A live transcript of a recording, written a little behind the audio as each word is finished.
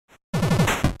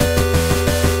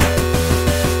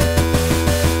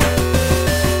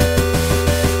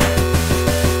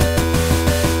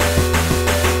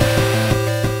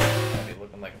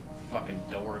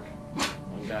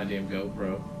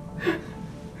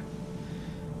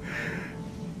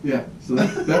Yeah, so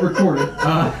that recorded.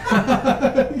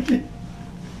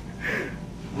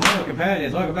 Hello,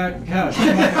 companions. Welcome back to the couch.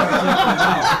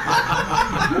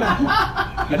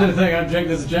 I did a thing. I'm Jake.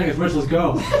 This is Jenkins. Rich, let's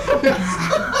go.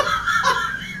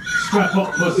 Strap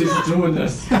up, pussies. We're doing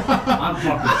this. I'm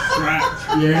fucking strapped.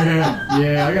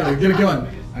 Yeah, I gotta get a gun.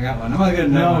 I got one. I'm gonna get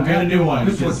another one. I got a new one.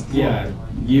 This was yeah.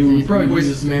 You probably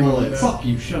wasted some ammo like that. Fuck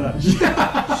you. Shut up.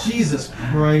 Jesus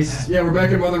Christ. Yeah, we're back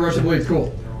in Mother Russia Blades.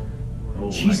 Cool. Oh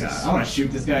Jesus. my God. I want to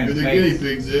shoot this guy in You're the the guinea face.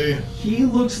 pigs, eh? He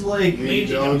looks like. Hey,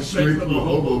 dog, straight from the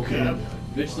hobo camp.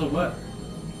 Bitch, so what?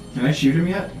 Can I shoot him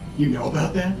yet? You know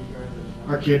about that?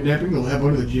 Our kidnapping, the lab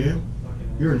under the jail?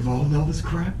 You're involved in all this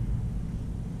crap?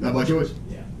 Not by choice.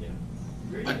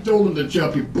 I told him to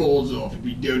chop your balls off and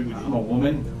be done with I'm a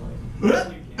woman.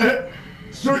 it.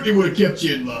 Certainly would have kept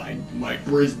you in line, my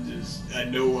prisoners. I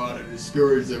know how to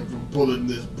discourage them from pulling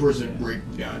this prison break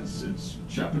nonsense.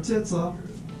 Chop my tits off.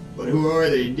 But who are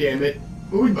they, damn it?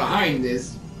 Who's behind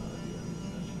this?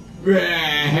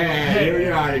 You're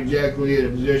not exactly in a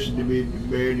position to be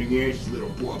demanding against little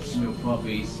pups. No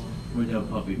puppies. We're no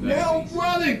puppy Now, babies.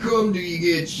 while they come to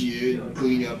get you and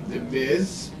clean up the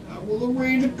mess, I will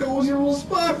arrange a cozy little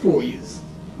spot for you.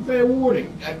 Fair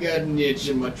warning, I've got an itch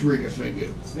in my trigger finger.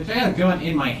 Bitch, I got a gun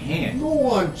in my hand.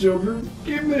 Go on, children.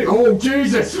 Give me the... Oh,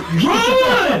 Jesus!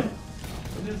 Run!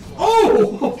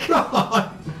 Oh,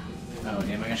 God! Oh,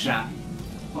 damn, I got shot.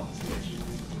 Fuck this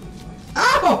bitch.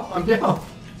 Ow! I'm down.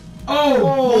 Oh,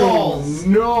 balls!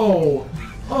 No!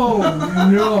 Oh,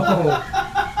 no!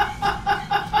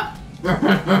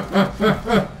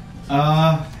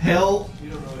 Hell.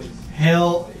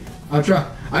 Hell. I'm trying.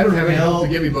 I don't have any help to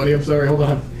give you, buddy. I'm sorry. Hold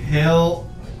on. Hell.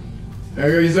 There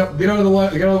you go. He's up. Get out of the way.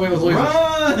 Get out of the way with those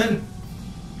lasers. Run!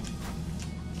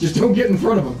 Just don't get in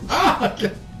front of him. Ah!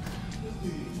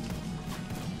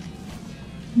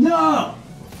 No!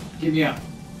 Get me out.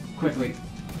 Quickly.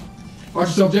 Watch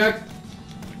yourself, Jack.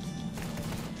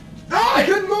 Ah! I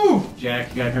couldn't move. Jack,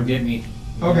 you gotta come get me.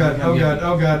 Oh god, oh god,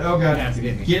 oh god, oh You god. have to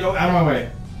get me. Get out of my way.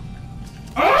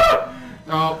 Ah!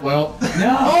 Oh well.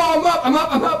 No! Oh, I'm up. I'm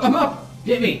up. I'm up. I'm up.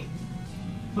 Get me!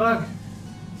 Fuck.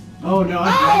 Oh no,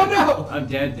 I'm Oh, dead. no! I'm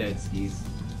dead, skis.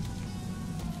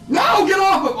 No! Get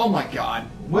off him! Oh my God.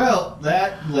 Well,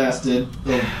 that lasted.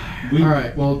 All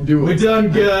right. Well, do We it. done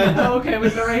good. Oh, okay, we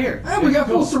start right here. Hey, we got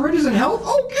full syringes and health.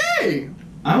 Okay.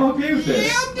 I'm okay with this.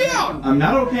 Yeah, I'm down. I'm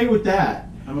not okay with that.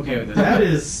 I'm okay with this. That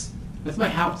is. That's my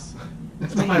house.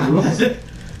 That's not my room.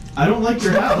 I don't like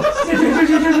your house.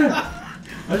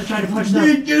 I was just trying to punch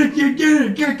them. Get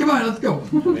it. Come on, let's go.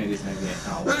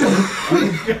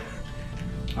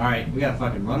 Alright, we gotta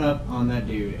fucking run up on that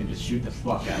dude and just shoot the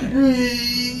fuck out of him.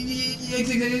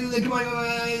 Come on,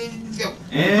 let's go.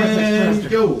 And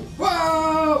go.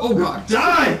 Whoa! Oh God!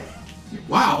 Die!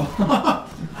 Wow!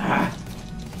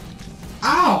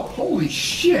 Ow! Holy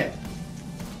shit!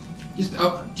 Just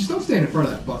don't stand in front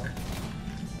of that fuck.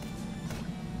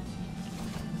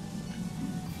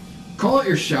 Call out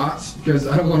your shots because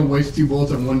I don't want to waste 2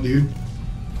 bullets on one dude.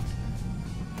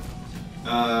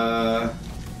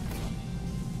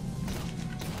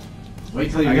 Wait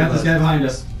till you I got reload. this guy behind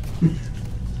us.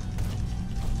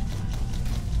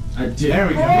 I did. There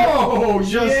we go. Oh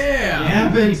Just yeah!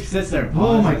 happened. He sits there and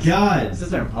Oh pauses. my He god.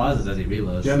 sits there and pauses as he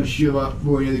reloads. Time to show up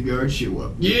before any of the guards show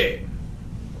up. Yeah!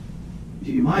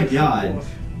 My god.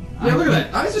 Yeah, look at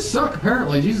that. I just suck,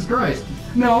 apparently. Jesus Christ.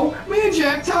 No, me and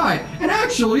Jack tied. And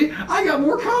actually, I got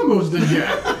more combos than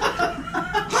Jack.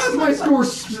 How's my score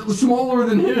smaller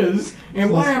than his? And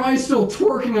why am I still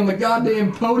twerking on the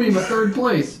goddamn podium at 3rd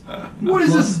place? What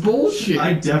is this bullshit?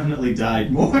 I definitely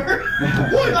died more.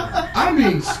 What? I'm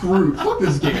being screwed. Fuck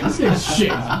this game. This game's shit.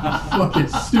 Fucking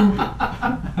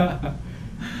stupid.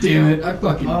 Damn it. I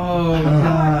fucking... Oh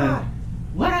god.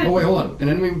 What? Oh, wait, hold on. An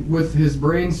enemy with his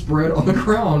brain spread on the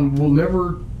ground will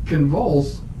never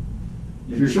convulse.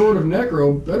 If you're short of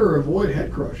necro, better avoid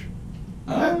head crush.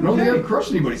 I don't think I haven't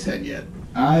crushed anybody's head yet.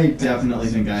 I definitely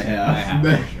think I have.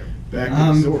 Back to the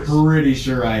I'm source. pretty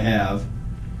sure I have.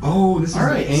 Oh, this is All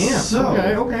right, the amp. so-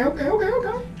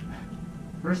 Okay.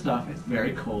 First off, it's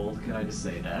very cold. Can I just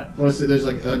say that? Want to say there's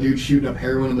like a dude shooting up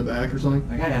heroin in the back or something?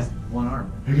 That guy has one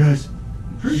arm. Hey guys.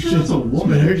 Pretty sure that's a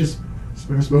woman. Hey, just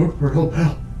spare smoke for an old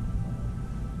pal.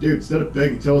 Dude, instead of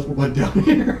begging, tell us what went down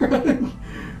here.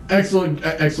 Excellent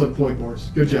point,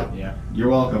 Boris. Good job. Yeah. You're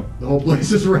welcome. The whole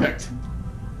place is wrecked.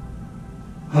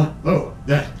 Huh? Oh,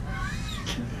 that.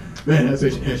 Man, that's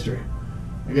ancient history.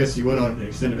 I guess you went on an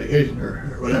extended vacation or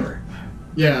whatever.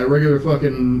 Yeah, regular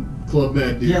fucking Club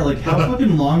Med, dude. Yeah, like how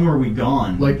fucking long were we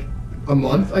gone? Like a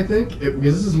month, I think. Because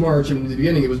this is March, and in the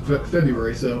beginning it was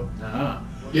February, so. Uh-huh.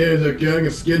 Yeah, there's a gang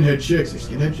of skinhead chicks. They're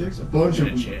skinhead chicks? A bunch of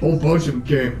them, Skinhead chicks. whole bunch of them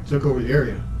came, took over the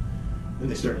area. Then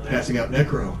they started passing out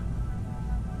necro.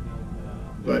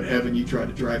 But haven't you tried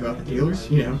to drive out the dealers?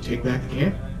 You know, take back the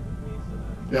camp?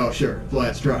 Oh, sure.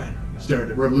 Vlad's trying.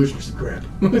 Started a revolution or some crap.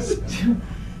 He's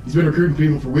been recruiting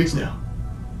people for weeks now.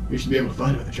 We should be able to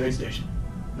find him at the train station.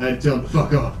 I had to tell him to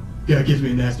fuck off. Guy gives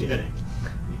me a nasty headache.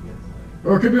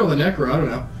 Or it could be all the necro, I don't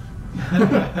know.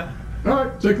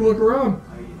 Alright, take a look around.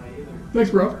 Thanks,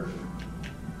 bro.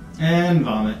 And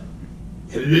vomit.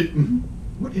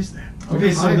 What is that?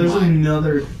 Okay, so Hide there's mine.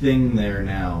 another thing there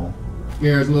now.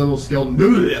 Yeah, there's a little skeleton.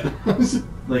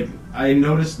 Like, I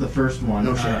noticed the first one.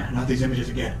 No shit, not these images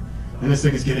again. And this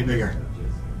thing is getting bigger.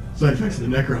 Side effects of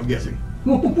the necro, I'm guessing.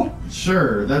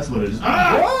 Sure, that's what it is.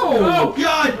 Ah! Whoa! Oh,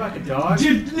 God! Fucking dog.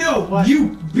 Dude, no! What? You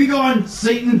be gone,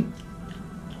 Satan!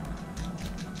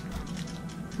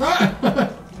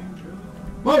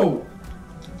 Whoa!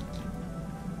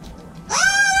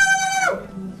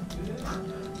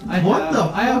 I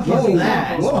have What's fucking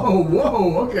that?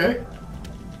 Whoa, okay.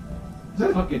 Is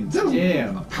that, Fucking is that a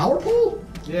damn. power pole?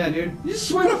 Yeah, dude. You just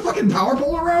swing a fucking power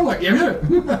pole around like, yeah.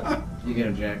 You get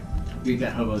him, Jack. Beat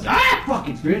that hobo's ass. Ah!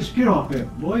 Fucking bitch. Get off him,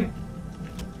 boy.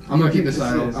 I'm gonna keep this This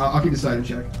side. is- I'll keep the side in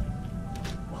check.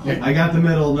 I got the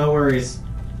middle, no worries.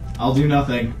 I'll do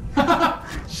nothing.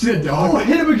 Shit, Oh, dog.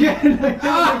 hit him again. I hit him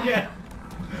again.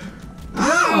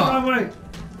 Ah! I'm like,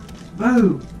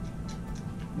 boom.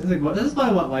 This is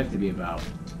probably what life to be about.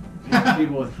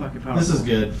 People with fucking power. This is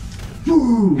good.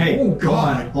 Ooh, Hey, oh hold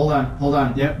on, god. hold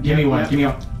on. Yep, Give me yep, one, yep. give me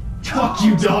one. Fuck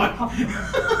you, dog!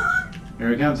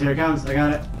 Here it comes, here it comes. I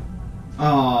got it.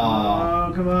 Aww.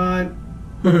 Oh, come on.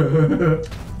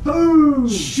 Boom!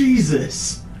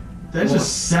 Jesus! That Oh.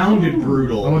 just sounded I want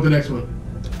brutal. the next one.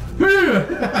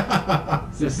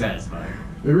 So satisfying.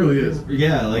 It really is.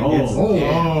 Yeah, like Oh. it's. Oh.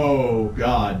 Oh,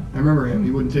 God. I remember him. He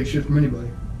wouldn't take shit from anybody.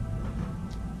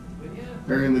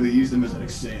 Apparently, they used him as an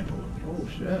example. Oh,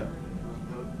 shit.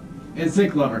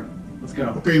 Instinct lover. Let's go.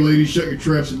 Okay, ladies, shut your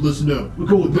traps and listen up. We're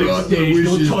going But I backstage, wish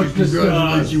don't is touch to the congratulate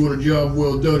stars. you on a job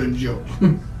well done and joke.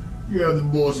 You have the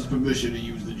boss's permission to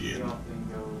use the gym.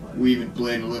 We even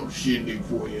planned a little shindig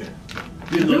for you.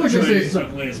 You feel like they say-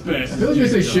 suck last best. I feel like they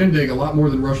say shindig a lot more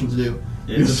than Russians do.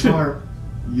 It's a smart.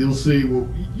 You'll see.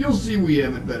 You'll see. We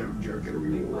haven't better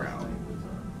jerkery around.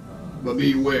 But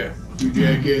beware, you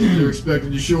jackasses are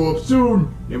expected to show up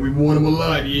soon, and we want them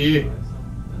alive. Yeah.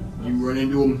 You run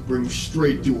into them, bring them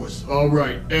straight to us. All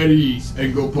right, at ease,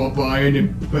 and go pump iron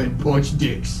and punch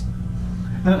dicks.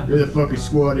 You're the fucking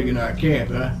squatting in our camp,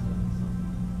 huh?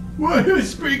 Well,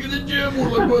 speaking of the gym,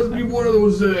 well, it must be one of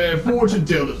those fortune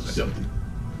tellers or something.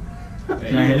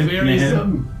 Can I hit him? Can I hit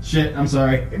him? Shit, I'm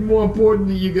sorry. And more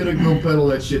importantly, you gotta go peddle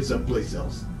that shit someplace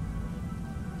else.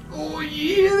 Oh,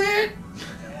 you hear that?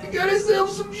 You got yourself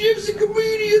some gypsy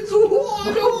comedians. Oh,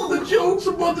 I know the jokes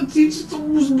about to teach you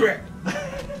some respect.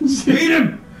 Beat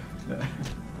him!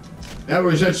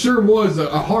 That sure was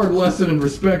a hard lesson in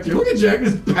respect here. Look at Jack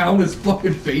just pound his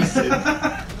fucking face in.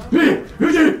 Die,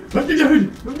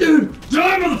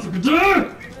 motherfucker,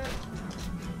 die!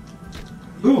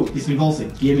 Ooh, he's convulsing.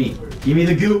 Give me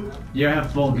the goop. You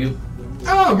have full goop.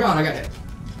 Oh god, I got hit.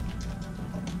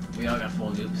 We all got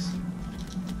full goops.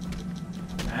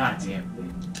 Ah, damn.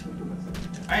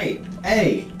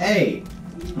 Hey!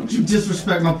 Don't you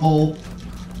disrespect my pole.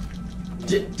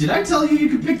 Did I tell you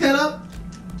could pick that up?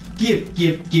 Give!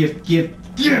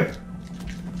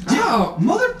 Ow!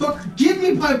 Motherfucker, give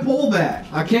me my pole back!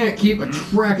 I can't keep a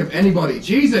track of anybody.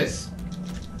 Jesus!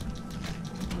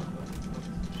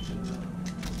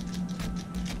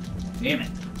 Damn it.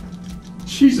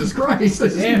 Jesus Christ! I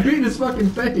just Damn. beat his fucking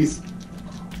face.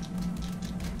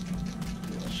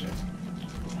 Shit.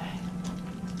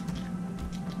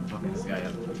 Fucking this guy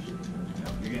up.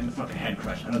 You're getting the fucking head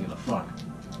crush. I don't give a fuck.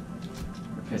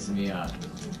 You're pissing me off.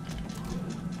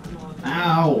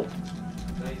 Ow!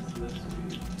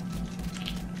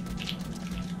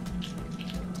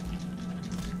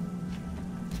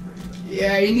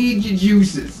 Yeah, you need your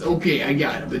juices. Okay, I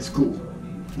got him. It's cool.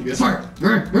 He goes, fire!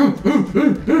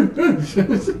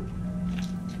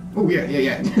 Oh,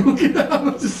 yeah.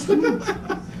 Just-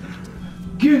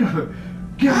 Get her!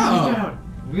 Get Ow. her down!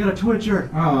 We got a twitcher!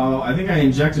 Oh, I think I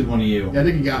injected one of you. Yeah, I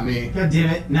think he got me. God damn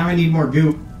it, now I need more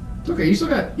goop. It's okay,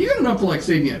 you got enough to like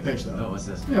save me in a pinch though. Oh, what's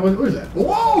this? Yeah, what is that?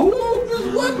 Whoa,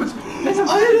 there's weapons!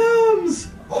 Items!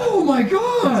 Oh my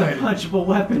god! Punchable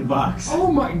weapon box.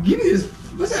 Oh my, give me this.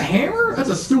 What's that, a hammer? That's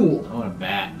a stool. I want a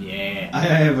bat, yeah. I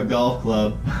have a golf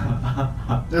club.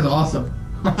 That's awesome.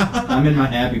 I'm in my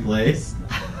happy place.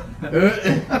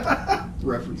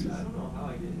 References.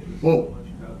 Whoa.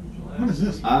 What is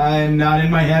this? I'm not in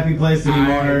my happy place I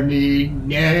anymore. need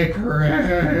necro.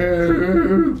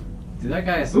 Dude, that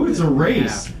guy is. Ooh, it's a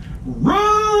race.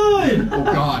 Run! Oh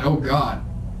god, oh god.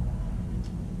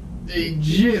 They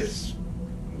just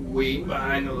wait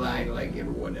behind the line like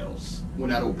everyone else. We're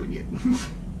not open yet.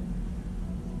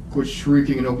 Quit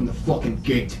shrieking and open the fucking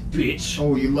gate. Bitch.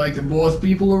 Oh, you like to boss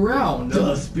people around, huh?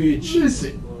 Dust, bitch.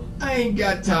 Listen, I ain't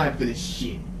got time for this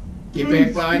shit. Get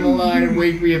back behind the line and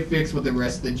wait for your fix with the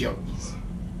rest of the junkies.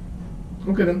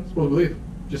 Okay then, suppose we leave.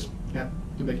 Just have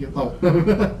to make you. Oh.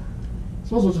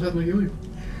 Suppose we'll just have to make you leave.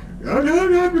 I'll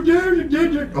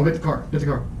Oh, hit the car. Hit the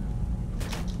car.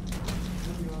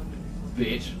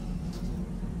 Bitch.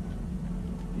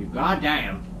 You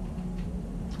goddamn.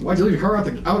 Why'd you leave your car out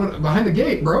behind the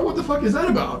gate, bro? What the fuck is that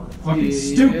about? Fucking Yeah.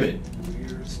 stupid.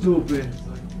 Stupid.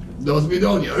 Dos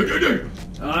Vidonia.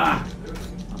 Ah.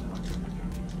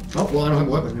 Oh, well, I don't have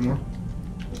a weapon anymore.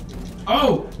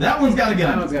 Oh, that one's got a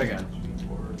That one's gun. got a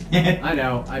gun. I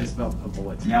know. I just felt a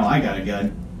bullet. Now I got a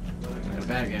gun. I got a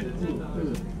bad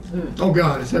again. Oh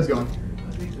god, his head's gone.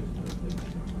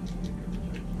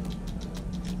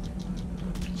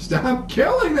 Stop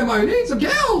killing them! I need some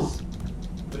kills!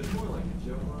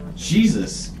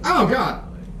 Jesus. Oh god!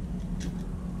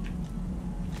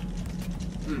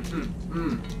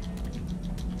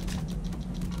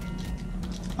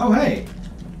 Oh, hey.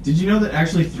 Did you know that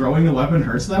actually throwing the weapon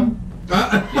hurts them?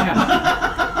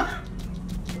 Yeah.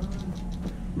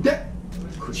 That,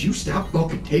 could you stop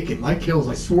fucking taking my kills?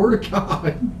 I swear to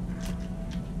God.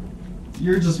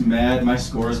 You're just mad my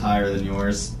score is higher than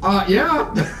yours.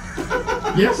 Yeah.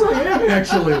 Yes, I am We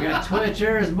actually. got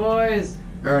Twitchers, boys.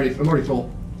 Alrighty, I'm already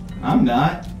full. I'm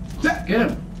not. Get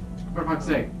him. For fuck's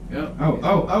sake. Go.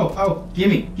 Oh.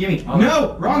 Gimme. Hold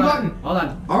No! on. Wrong Hold on.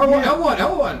 button! Hold on. R1, L1,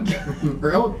 L1.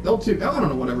 Or L2, I don't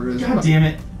know, whatever it is. God damn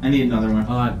it. I need another one.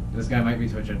 Hold on. This guy might be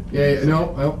twitching. Yeah,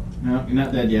 no, no. No, you're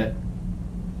not dead yet.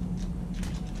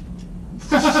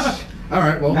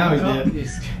 Alright, well. Now he's Oh,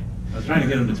 dead. I was trying to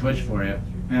get him to twitch for you.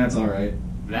 That's alright.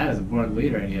 That is a board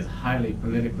leader, and he is highly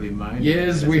politically minded.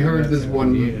 Yes, we heard this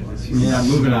one. Yeah,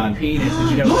 moving on. Penis.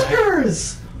 Did you know that?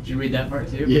 Hookers! Did you read that part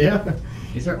too? Yeah.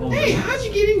 These are old. Hey, how'd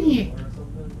you get in here?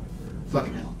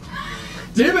 Fucking hell.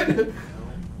 Damn it!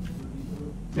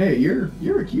 Hey, you're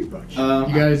a cute bunch.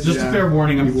 You guys, just a fair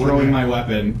warning, I'm you wanna throwing my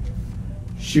weapon.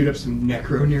 Shoot up some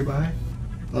necro nearby.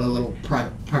 A little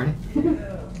private party.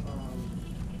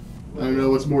 I don't know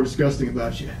what's more disgusting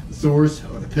about you, the sores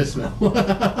or the piss smell.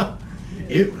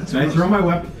 Ew, that's Can I gross. throw my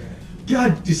weapon?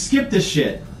 God, just skip this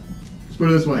shit. Let's put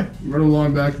it this way. You run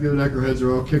along back to the other necro heads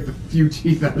or I'll kick the few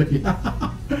teeth out of you.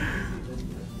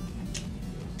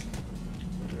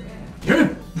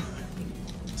 Good.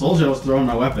 Told you I was throwing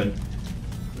my weapon.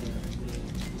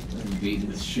 I'm beating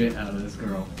the shit out of this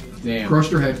girl. Damn.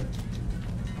 Crushed her head.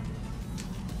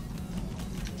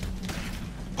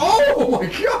 Oh my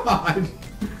god!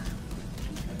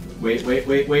 Wait.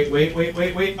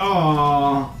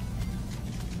 Aww.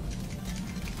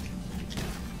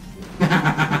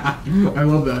 I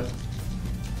love that.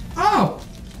 Oh!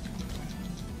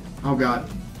 Oh god.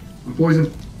 I'm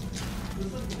poisoned.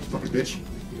 Fucking bitch.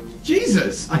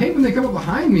 Jesus! I hate when they come up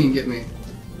behind me and get me.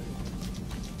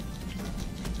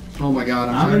 Oh my god,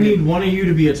 I'm gonna need one of you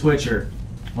to be a twitcher.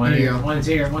 One There you here. go. One's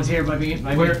here. One's here by me.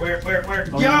 By Where?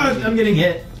 me. God, I'm getting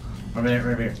hit. Over there.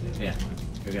 Over here. Yeah. Here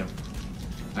we go.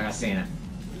 I got Santa.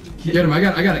 Get him, I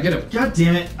got it, get him. God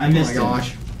damn it, I Oh missed my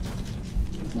gosh.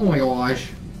 Oh my gosh.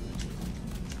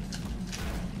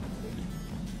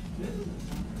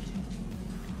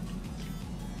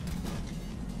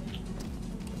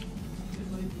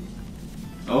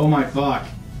 Oh my fuck.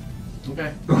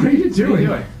 Okay. What are you What are doing? you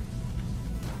doing?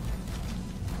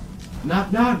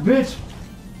 Knock, knock, bitch.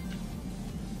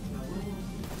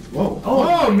 Whoa.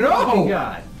 Oh, Oh, no!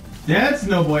 God. That's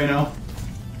no bueno.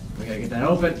 We gotta get that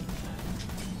open.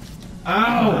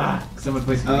 Ow! Someone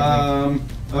please. Oh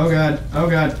god.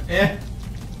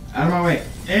 Out of my way.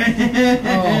 Oh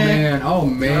man, oh Oh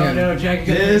man. no, Jack. you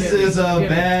gotta This get me. is a Get me.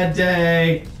 bad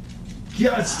day.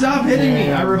 God, stop hitting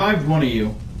me. I revived one of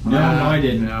you. No, I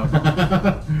didn't.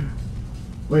 No.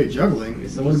 Wait, juggling?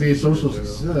 If you want to be a social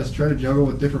success, try to juggle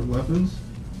with different weapons.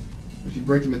 If you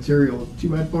break the material, too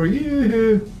bad for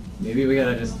you. Maybe we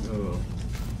gotta just. Oh.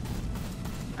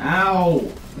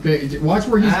 Ow! Okay, watch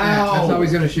where he's at. Ow. That's how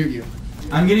he's gonna shoot you.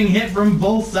 I'm getting hit from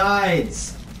both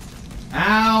sides.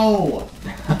 Ow!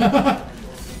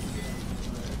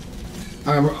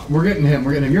 Alright, we're getting him.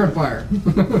 We're getting him. You're on fire.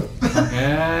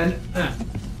 And.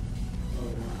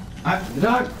 The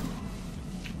dog.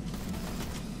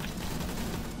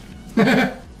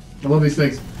 I love these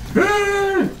things.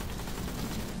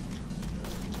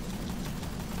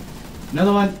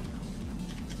 Another one.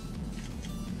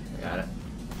 Got it.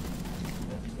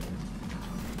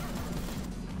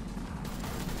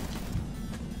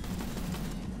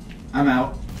 I'm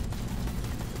out.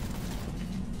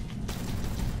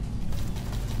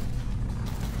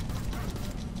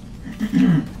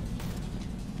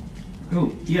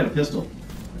 Oh, he had a pistol.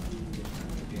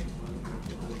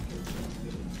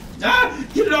 Ah!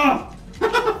 Get it off!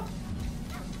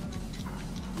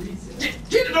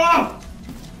 Get it off!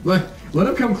 Let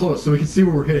him come close so we can see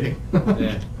what we're hitting.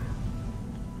 Yeah.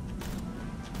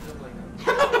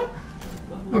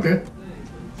 Okay.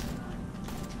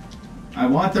 I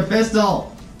want the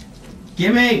pistol!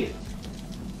 Gimme!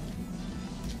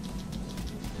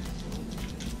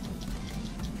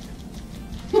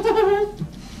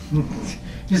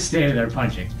 Just standing there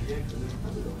punching.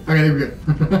 Okay, we're good.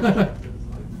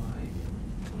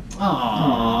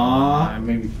 Aww. I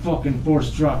made me fucking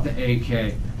force drop the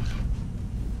AK.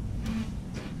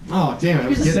 Oh, damn it. I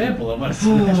was Here's a getting... sample of what a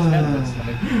smash pad looks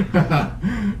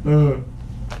like.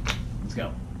 Let's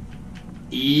go.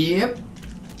 Yep.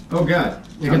 Oh god.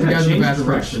 You got the guys with the bad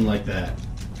direction like that.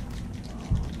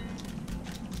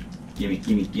 Gimme,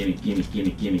 gimme, gimme, gimme,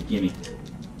 gimme, gimme, gimme.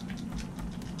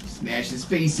 Smash his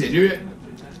face into it.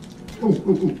 Ooh,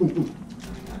 ooh, ooh, ooh, ooh.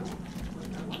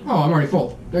 Oh, I'm already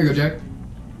full. There you go, Jack.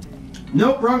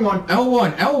 Nope, wrong one.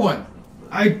 L1, L1.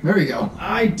 There you go.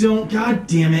 I don't. God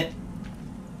damn it.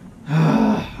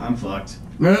 I'm fucked.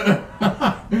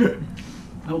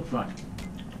 Oh fuck.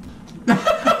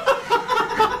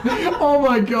 Oh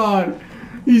my god.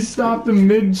 He stopped him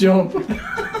mid-jump.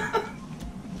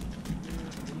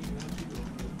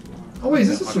 Oh wait, is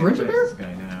this a syringe up This here?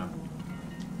 guy now.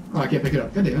 Oh, I can't pick it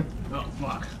up. God damn it. Oh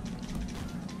fuck.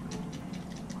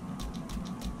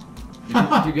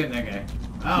 You're getting that guy.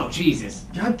 Oh Jesus.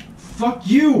 God, fuck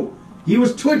you. He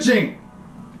was twitching.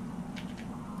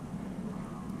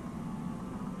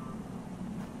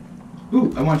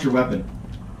 Ooh, I want your weapon.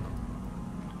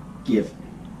 Give.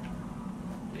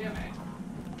 Damn it.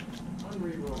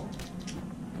 Unreroll.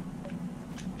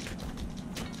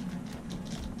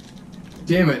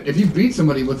 Damn it. If you beat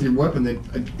somebody with your weapon, then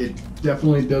it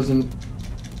definitely doesn't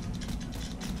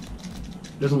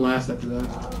last after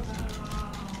that.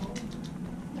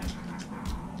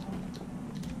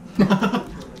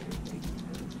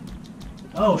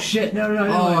 Oh shit! No, no,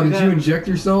 no! Oh, did you inject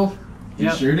yourself?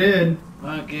 Yep. You sure did.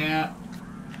 Fuck yeah!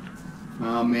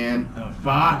 Oh man. Oh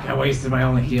fuck! I wasted my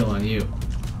only heal on you.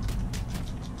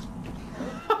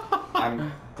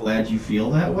 I'm glad you feel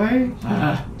that way.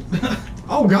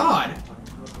 Oh god.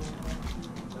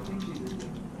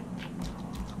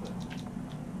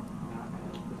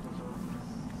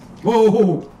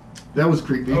 Whoa, that was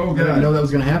creepy. Oh, I didn't God. know that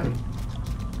was gonna happen.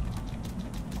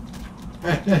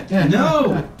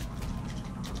 No!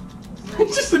 I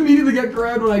just immediately got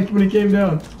grabbed when he came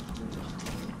down.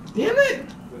 Damn it!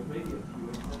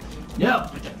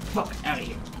 Yep. Get the fuck out of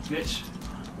here, bitch.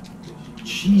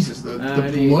 Jesus, the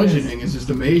it is. bludgeoning is just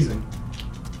amazing.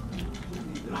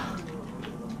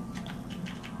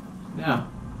 No.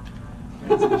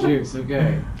 That's the juice.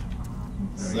 Okay.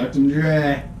 Sucked him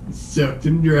dry. Sucked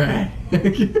him dry.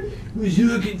 Would you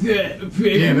look at that?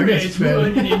 Damn, that guy's fat.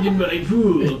 running into my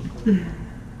pool.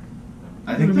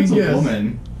 I think Let me that's a guess.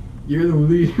 woman. You're the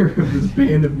leader of this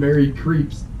band of merry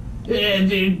creeps.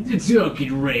 And it's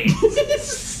fucking rain.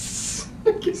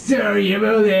 Sorry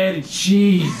about that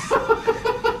cheese.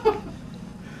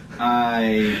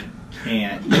 I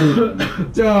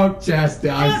can't. Don't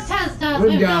chastise.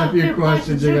 We've got a few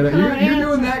questions. You're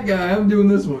doing that guy. I'm doing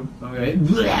this one. Okay.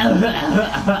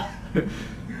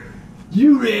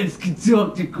 You rats can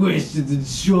talk to questions and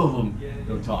shove them.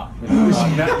 Don't talk.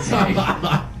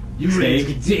 You rats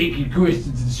can take your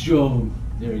questions and shove them.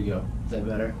 There you go. Is that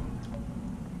better?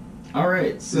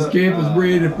 Alright, so. This camp was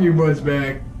raided a few months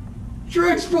back.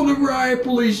 Trucks full of riot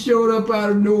police showed up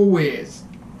out of nowhere.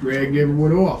 Dragged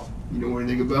everyone off. You know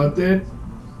anything about that?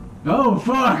 Oh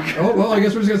fuck! Oh, well, I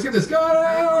guess we're just gonna skip this. Go!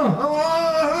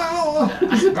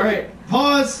 Alright,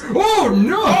 pause! Oh,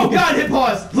 no! Oh god, hit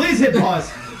pause! Please hit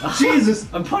pause! Jesus!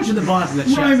 I'm punching the boss in the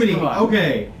chest. Criminy! Come on.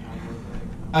 Okay.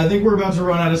 I think we're about to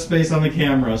run out of space on the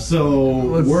camera,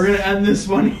 so we're gonna end this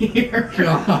one here.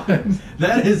 God.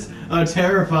 That is a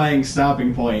terrifying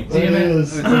stopping point. Damn it.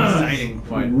 It's an exciting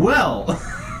point. Well,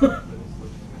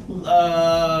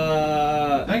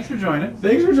 Thanks for joining.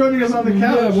 thanks for joining us on the couch.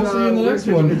 Yeah, we'll see you in the next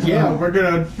one. Yeah, we're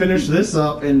gonna finish this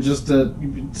up in just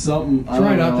something. I Try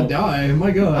don't not know. to die.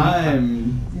 My God.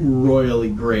 I'm royally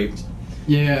graped.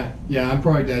 Yeah, I'm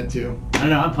probably dead too. I don't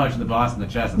know, I'm punching the boss in the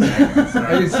chest.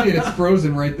 I can see it. It's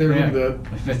frozen right there. Yeah. Look at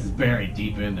that. My fist is buried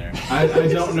deep in there. I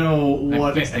don't know My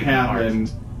what fist ain't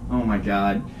happened. Oh my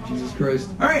god. Jesus Christ.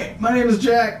 Alright, my name is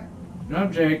Jack.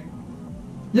 I'm Jake.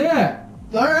 Yeah.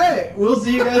 Alright, we'll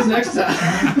see you guys next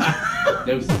time.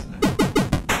 Deuces.